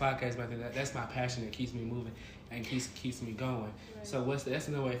thing. This podcast is my thing. That's my passion that keeps me moving and keeps me going. Right. So that's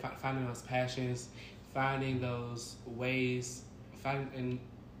another way finding those passions, finding those ways, finding and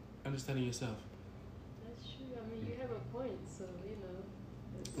understanding yourself. That's true. I mean, you have a point, so you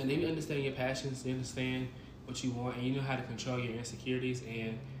know. And then you understand your passions, you understand what you want, and you know how to control your insecurities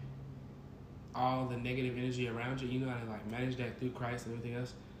and all the negative energy around you. You know how to like manage that through Christ and everything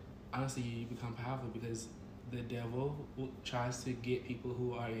else. Honestly, you become powerful because the devil tries to get people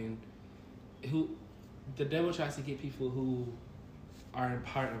who are in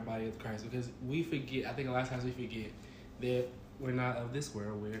part of the body of Christ, because we forget. I think a lot of times we forget that we're not of this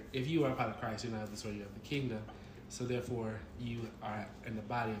world. If you are a part of Christ, you're not of this world. You're of the kingdom. So therefore, you are in the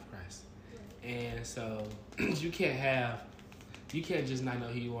body of Christ. And so you can't just not know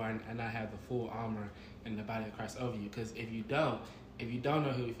who you are and not have the full armor in the body of Christ over you. Because if you don't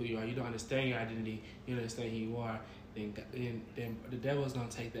know who you are, you don't understand your identity, you don't understand who you are, then the devil's gonna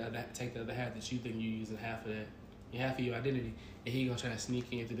take the other half that you think you're using half of your identity, and he's gonna try to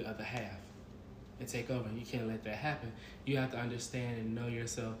sneak in through the other half and take over. You can't let that happen. You have to understand and know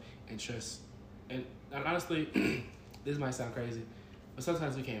yourself and trust. And honestly, this might sound crazy, but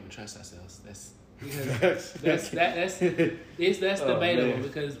sometimes we can't even trust ourselves. That's debatable,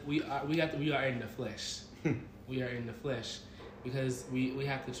 because we are in the flesh. We are in the flesh because we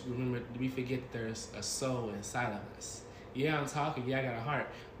have to remember, we forget that there's a soul inside of us. Yeah, I'm talking. Yeah, I got a heart,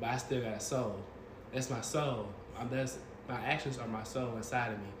 but I still got a soul. That's my soul. My actions are my soul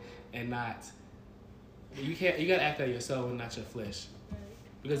inside of me, and not. You gotta act out your soul and not your flesh.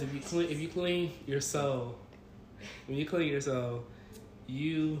 Because if you clean your soul, when you clean your soul,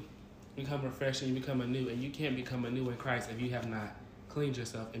 you become refreshed and you become anew. And you can't become anew in Christ if you have not cleaned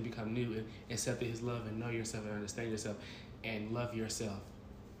yourself and become new and accepted His love and know yourself and understand yourself and love yourself.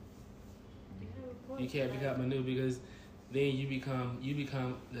 You can't become anew, because then you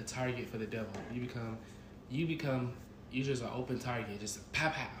become the target for the devil. You're just an open target. Just pow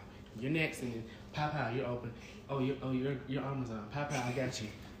pow, you're next, and then pow pow, you're open. Your arm is on. Pow pow, I got you.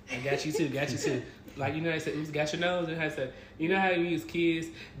 I got you too. Like, you know, they said, oops, got your nose. And I said, you know how we as kids,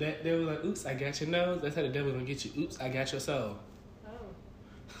 that they were like, oops, I got your nose. That's how the devil's gonna get you. Oops, I got your soul. Oh.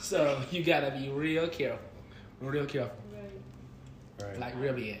 So you gotta be real careful. Right. Like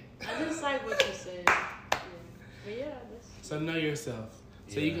real bad. I just like what you said. Yeah. But yeah, that's. So know yourself,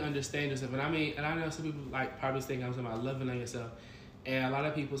 so you can understand yourself. And I know some people like probably think I'm talking about loving on yourself, and a lot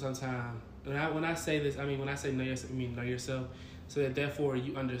of people sometimes when I say this, when I say know yourself, I mean know yourself, so that therefore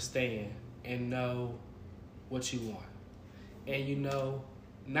you understand and know what you want, and you know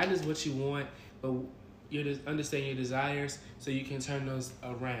not just what you want, but you just understand your desires, so you can turn those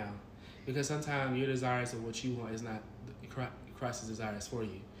around, because sometimes your desires of what you want is not Christ's desires for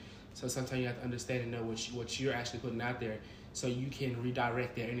you. So sometimes you have to understand and know what you're actually putting out there, so you can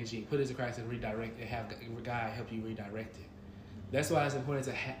redirect that energy, put it to Christ and redirect it, have God help you redirect it. That's why it's important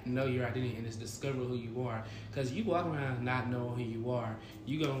to know your identity and just discover who you are. Because you walk around not knowing who you are,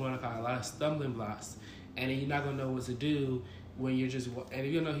 you're going to run across a lot of stumbling blocks, and then you're not going to know what to do when you're just, and if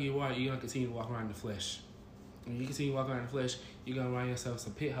you don't know who you are, you're going to continue to walk around in the flesh. When you continue to walk around in the flesh, you're going to run yourself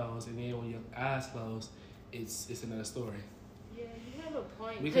some pit holes, and then when your eyes close, it's another story. Yeah, you have a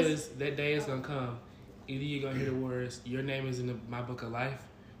point. Because that day is going to come. Either you're going to hear the words, your name is in my book of life,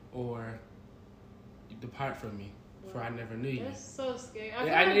 or depart from me, for I never knew you. That's so scary. I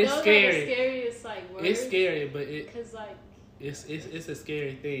Yeah, feel like it's those scary. Are the scariest, like, words. It's scary, but Cause, like, it's a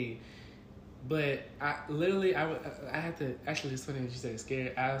scary thing. But I had to, actually, it's funny that you said it's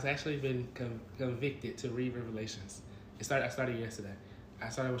scary. I was actually been convicted to read Revelations. I started yesterday. I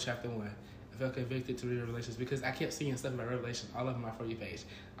started with chapter 1. I felt convicted to read Revelations because I kept seeing stuff about Revelation all over my For You page.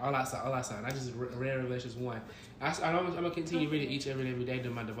 All I saw. And I just read Revelations 1. I'm going to continue reading each every day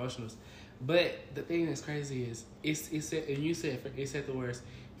during my devotionals. But the thing that's crazy is, it said the words,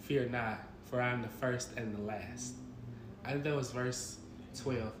 fear not, for I am the first and the last. I think that was verse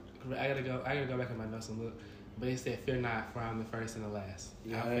 12. I gotta go back in my notes and look. But it said, fear not, for I am the first and the last.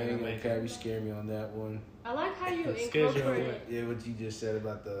 Yeah, I ain't gonna care. You scared me on that one. I like how you Scared you on incorporate what? Yeah, what you just said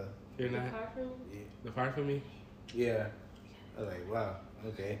about the Fear not. Depart from me? Yeah. I was like, wow,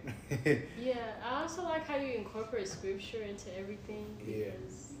 okay. Yeah, I also like how you incorporate scripture into everything.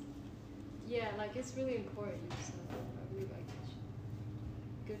 Because, yeah, like, it's really important. So I really like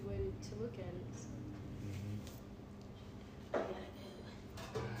it. Good way to look at it.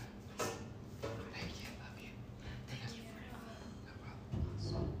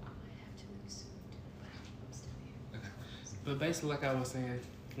 So. But basically, like I was saying,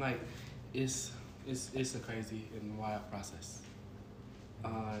 like it's a crazy and wild process.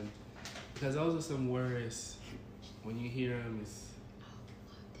 Because those are some words when you hear them, it's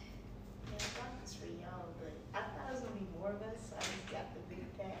Yeah, I thought it was for y'all, but I thought it was gonna be more of us. So I just got the big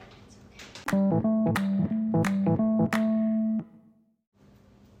pack.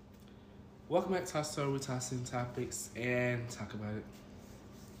 welcome back to our story. We're tossing topics and talk about it.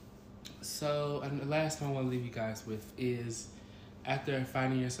 So, and the last thing I want to leave you guys with is, after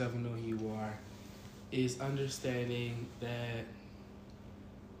finding yourself and knowing who you are, is understanding that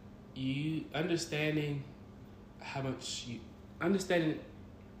understanding how to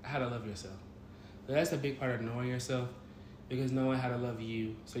love yourself. So that's a big part of knowing yourself, because knowing how to love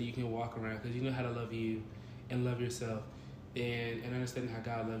you so you can walk around, because you know how to love you and love yourself, and understanding how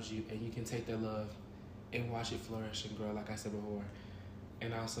God loves you, and you can take that love and watch it flourish and grow, like I said before.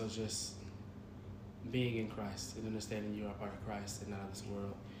 And also just being in Christ and understanding you are part of Christ and not of this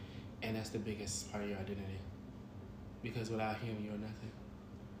world. And that's the biggest part of your identity, because without Him, you're nothing.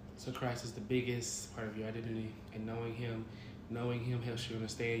 So Christ is the biggest part of your identity, and knowing Him helps you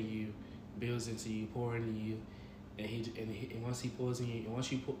understand you, builds into you, pour into you, and once He pulls in you, and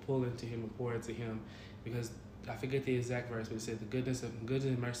once you pull into Him and pour into Him, because I forget the exact verse, but it said, "The goodness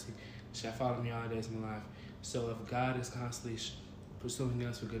and mercy shall follow me all the days of my life." So if God is constantly pursuing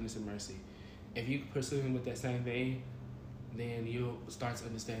us for goodness and mercy, if you pursue Him with that same vein, then you'll start to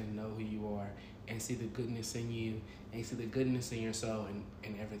understand and know who you are, and see the goodness in you, and see the goodness in your soul,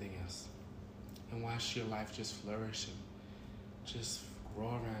 and everything else, and watch your life just flourish and just grow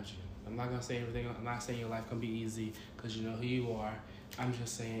around you. I'm not gonna say everything. I'm not saying your life gonna be easy, because you know who you are. I'm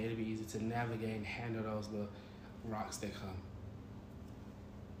just saying it'll be easy to navigate and handle those little rocks that come.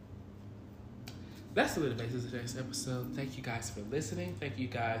 That's the little basis of today's episode. Thank you guys for listening. Thank you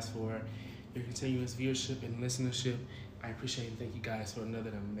guys for your continuous viewership and listenership. I appreciate and thank you guys for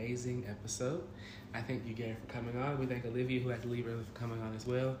another amazing episode. I thank you, Gary, for coming on. We thank Olivia, who had to leave early, for coming on as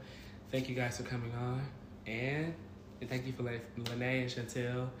well. Thank you guys for coming on. And thank you for Lene and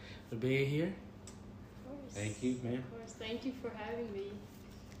Chantel for being here. Of course. Thank you, man. Of course. Thank you for having me.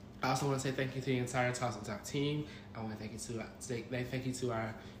 I also want to say thank you to the entire Toss and Talk team. I want to thank you to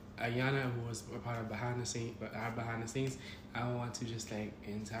our Ayana, who was a part of behind the scenes. I want to just thank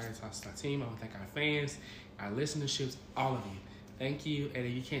the entire Toss and Talk team. I want to thank our fans, our listenerships, all of you. Thank you. And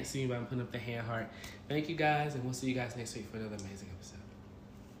if you can't see me, but I'm putting up the hand heart. Thank you guys, and we'll see you guys next week for another amazing episode.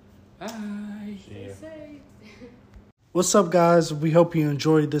 Bye. Yeah. Stay safe. What's up, guys? We hope you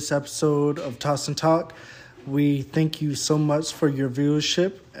enjoyed this episode of Toss and Talk. We thank you so much for your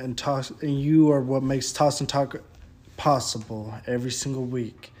viewership, and you are what makes Toss and Talk possible every single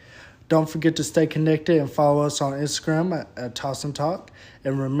week. Don't forget to stay connected and follow us on Instagram at Toss and Talk.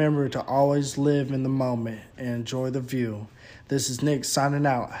 And remember to always live in the moment and enjoy the view. This is Nick signing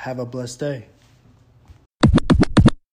out. Have a blessed day.